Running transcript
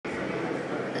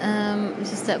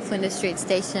Just at Flinders Street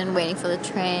Station waiting for the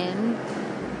train.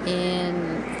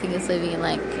 I think it's leaving in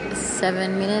like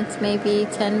 7 minutes, maybe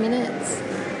 10 minutes.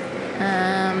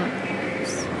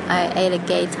 I ate a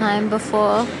gay time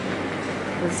before.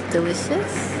 It was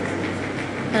delicious.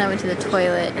 And I went to the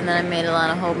toilet, and then I made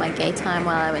Alana hold my gay time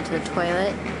while I went to the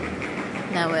toilet.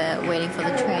 Now we're waiting for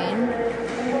the train.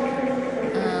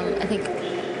 I think,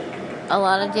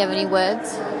 Alana, do you have any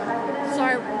words?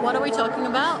 Sorry, what are we talking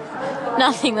about?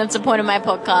 Nothing, that's the point of my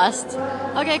podcast.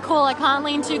 Okay, cool. I can't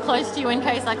lean too close to you in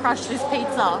case I crush this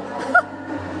pizza.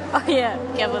 Oh yeah,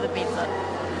 careful with the pizza.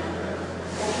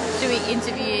 Should we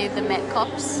interview the Met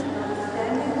cops?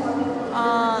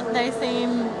 They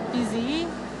seem busy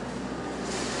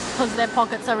because their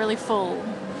pockets are really full.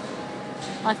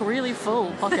 Like really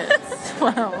full pockets.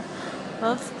 Wow.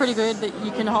 That's pretty good that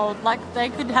you can hold. Like they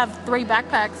could have 3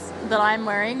 backpacks that I'm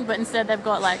wearing, but instead they've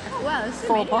got like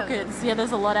 4 pockets. Yeah,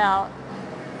 there's a lot out.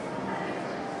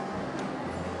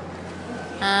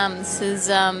 This has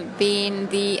been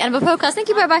the Annabelle podcast. Thank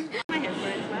you, bye-bye. My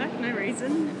headphones back, no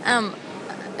reason.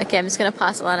 Okay, I'm just going to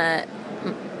pass Alana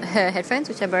her headphones,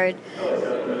 which I borrowed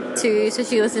so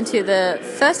she listened to the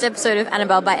first episode of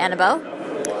Annabelle by Annabelle.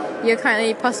 You're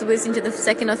currently possibly listening to the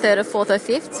 2nd or 3rd or 4th or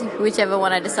 5th, whichever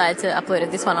one I decide to upload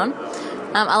this one on.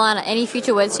 Alana, any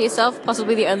future words to yourself?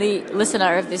 Possibly the only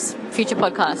listener of this future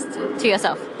podcast. To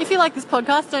yourself. If you like this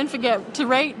podcast, don't forget to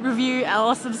rate, review,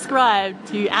 or subscribe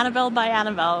to Annabelle by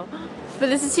Annabelle. But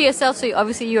this is to yourself, so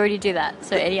obviously you already do that.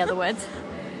 So any other words?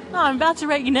 No, I'm about to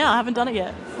rate you now. I haven't done it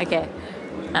yet. Okay.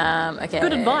 Okay.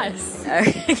 Good advice.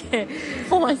 Okay.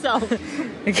 For myself.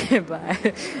 Okay, bye.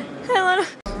 Hi, Alana.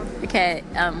 Okay,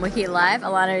 we're here live.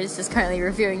 Alana is just currently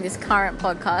reviewing this current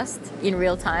podcast in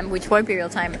real time, which won't be real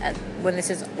time when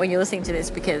you're listening to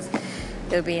this because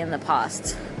it'll be in the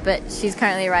past. But she's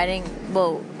currently writing.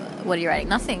 Well, what are you writing?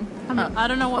 Nothing. I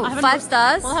don't know what. Oh, 5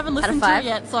 stars. Well, I haven't listened to it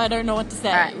yet, so I don't know what to say.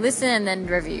 All right, listen and then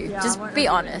review. Yeah, just be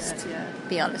honest.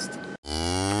 Be honest.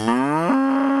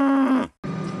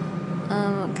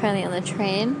 Currently on the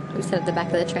train. We sat at the back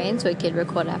of the train so we could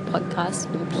record our podcast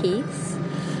in peace.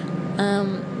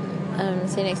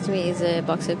 Sitting next to me is a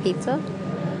box of pizza,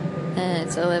 and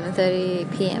it's 11:30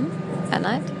 p.m. at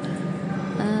night.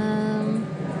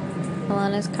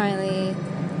 Alana's currently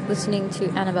listening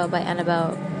to Annabelle by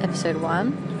Annabelle episode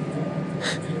 1.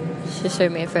 She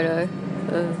showed me a photo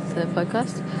of the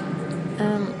podcast. I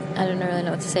don't really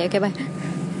know what to say. Okay, bye.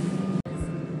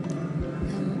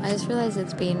 I just realized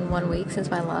it's been 1 week since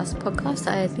my last podcast.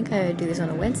 I think I do this on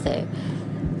a Wednesday.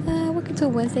 Welcome to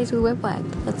Wednesdays with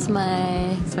Webwipe. That's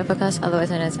my podcast, otherwise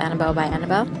known as Annabelle by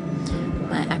Annabelle.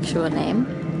 My actual name.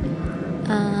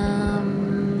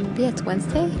 Yeah, it's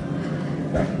Wednesday.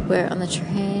 We're on the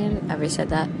train. I've already said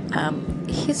that.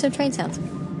 Here's some train sounds.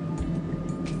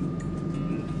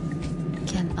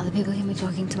 Can other people hear me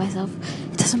talking to myself?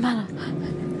 It doesn't matter.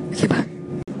 Okay, bye.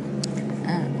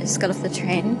 I just got off the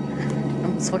train.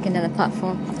 I'm just walking down the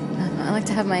platform. I like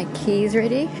to have my keys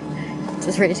ready.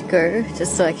 Just ready to go,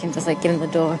 just so I can just like get in the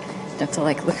door. Don't have to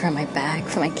like look around my bag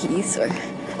for my keys. So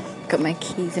got my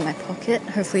keys in my pocket.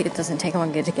 Hopefully it doesn't take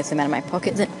longer to get them out of my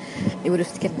pocket than it would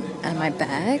have to get them out of my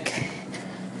bag.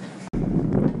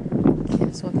 Okay, I'm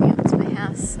just walking out to my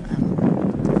house.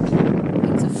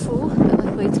 Things are full, but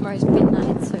luckily tomorrow's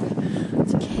midnight, so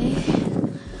it's okay.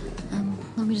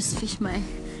 Let me just fish my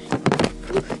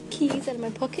keys out of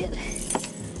my pocket.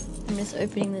 I'm just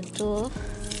opening the door.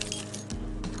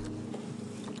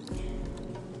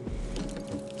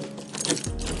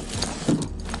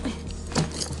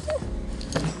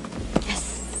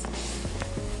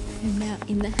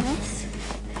 In the house.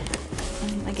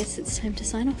 I guess it's time to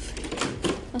sign off.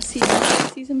 I'll see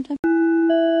you sometime.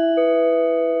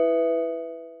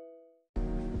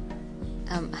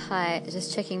 Hi,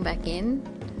 just checking back in.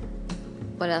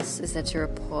 What else is there to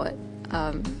report?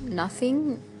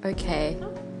 Nothing? Okay.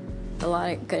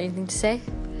 Alana, got anything to say?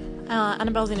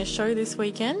 Annabelle's in a show this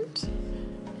weekend.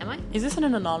 Am I? Is this an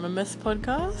anonymous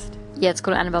podcast? Yeah, it's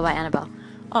called Annabelle by Annabelle.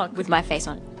 Oh, with my face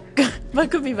on it. But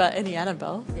it could be about any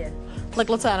Annabelle. Yeah. Like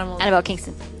lots of animals. Annabelle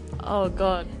Kingston. Oh,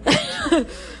 God.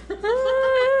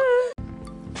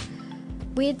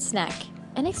 Weird Snack.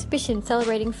 An exhibition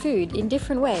celebrating food in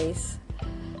different ways.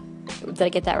 Did I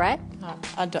get that right? No,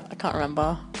 I can't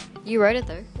remember. You wrote it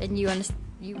though, and you would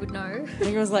know. I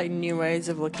think it was like new ways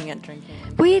of looking at drinking.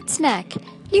 Weird Snack.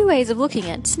 New ways of looking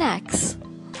at snacks.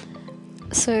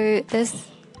 So there's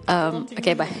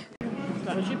okay, bye.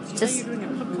 Just we're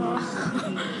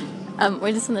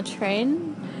just on the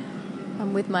train.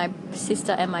 I'm with my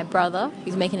sister and my brother,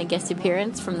 who's making a guest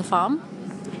appearance from the farm.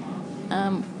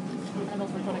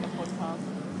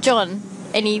 John,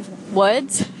 any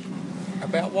words?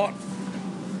 About what?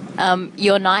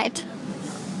 Your night.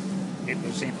 It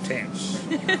was intense.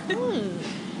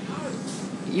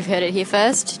 You've heard it here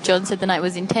first. John said the night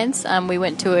was intense. We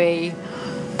went to a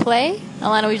play.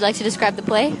 Alana, would you like to describe the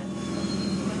play?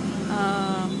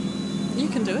 You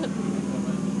can do it.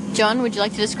 John, would you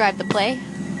like to describe the play?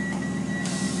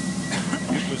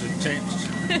 It was intense.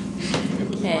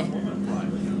 Yeah.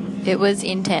 It was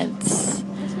intense.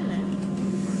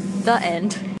 The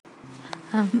end.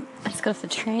 I just got off the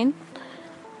train,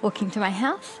 walking to my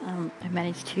house. I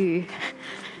managed to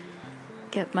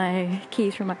get my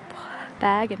keys from my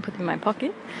bag and put them in my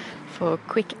pocket for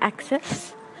quick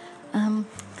access. When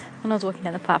I was walking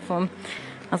down the platform,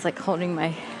 I was like holding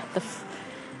my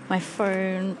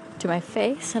phone to my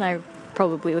face, and I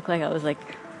probably looked like I was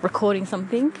like recording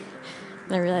something.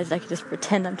 And I realized I could just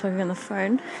pretend I'm talking on the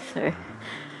phone. So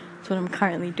that's what I'm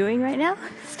currently doing right now.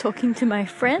 Is talking to my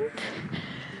friend.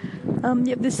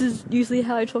 Yep, this is usually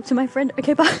how I talk to my friend.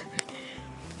 Okay, bye.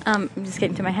 I'm just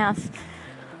getting to my house.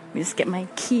 Let me just get my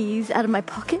keys out of my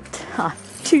pocket.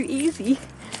 Too easy.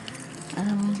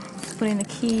 Putting the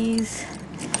keys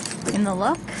in the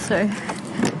lock. So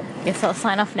I guess I'll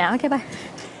sign off now. Okay, bye.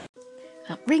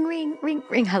 Ring, ring, ring,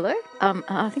 ring. Hello?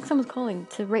 I think someone's calling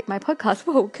to rate my podcast.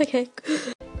 Whoa, okay.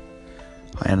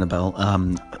 Hi, Annabelle.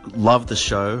 Love the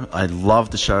show. I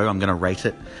love the show. I'm going to rate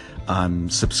it. I'm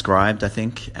subscribed, I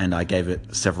think, and I gave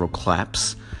it several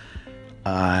claps.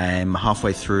 I'm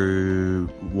halfway through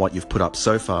what you've put up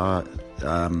so far,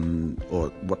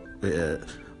 or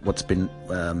what's been.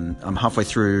 I'm halfway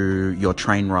through your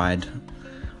train ride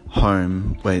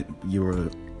home where you were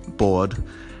bored.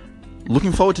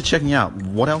 Looking forward to checking out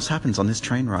what else happens on this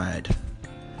train ride.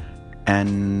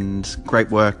 And great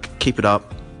work. Keep it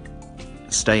up.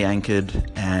 Stay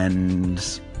anchored, and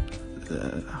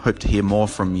hope to hear more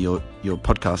from your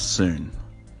podcast soon.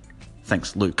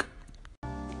 Thanks, Luke.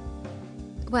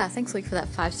 Wow, thanks, Luke, for that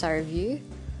 5-star review.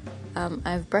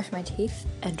 I've brushed my teeth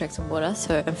and drank some water,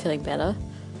 so I'm feeling better.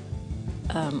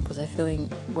 Was I feeling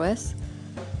worse?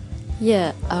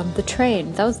 Yeah, the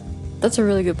train, that's a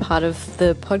really good part of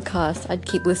the podcast. I'd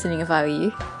keep listening if I were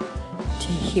you to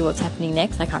hear what's happening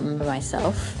next. I can't remember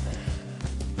myself.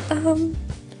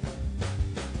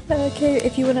 Okay,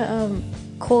 if you want to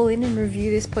call in and review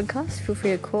this podcast, feel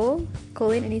free to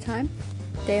call in anytime,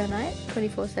 day or night,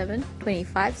 24/7,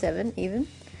 25/7 even.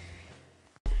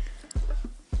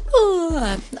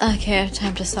 Okay,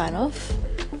 time to sign off.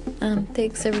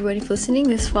 Thanks everybody for listening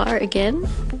this far again,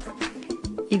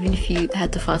 even if you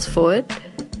had to fast forward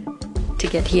to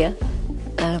get here.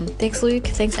 Thanks Luke,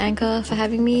 thanks Anchor for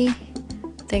having me.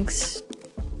 Thank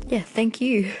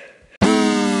you.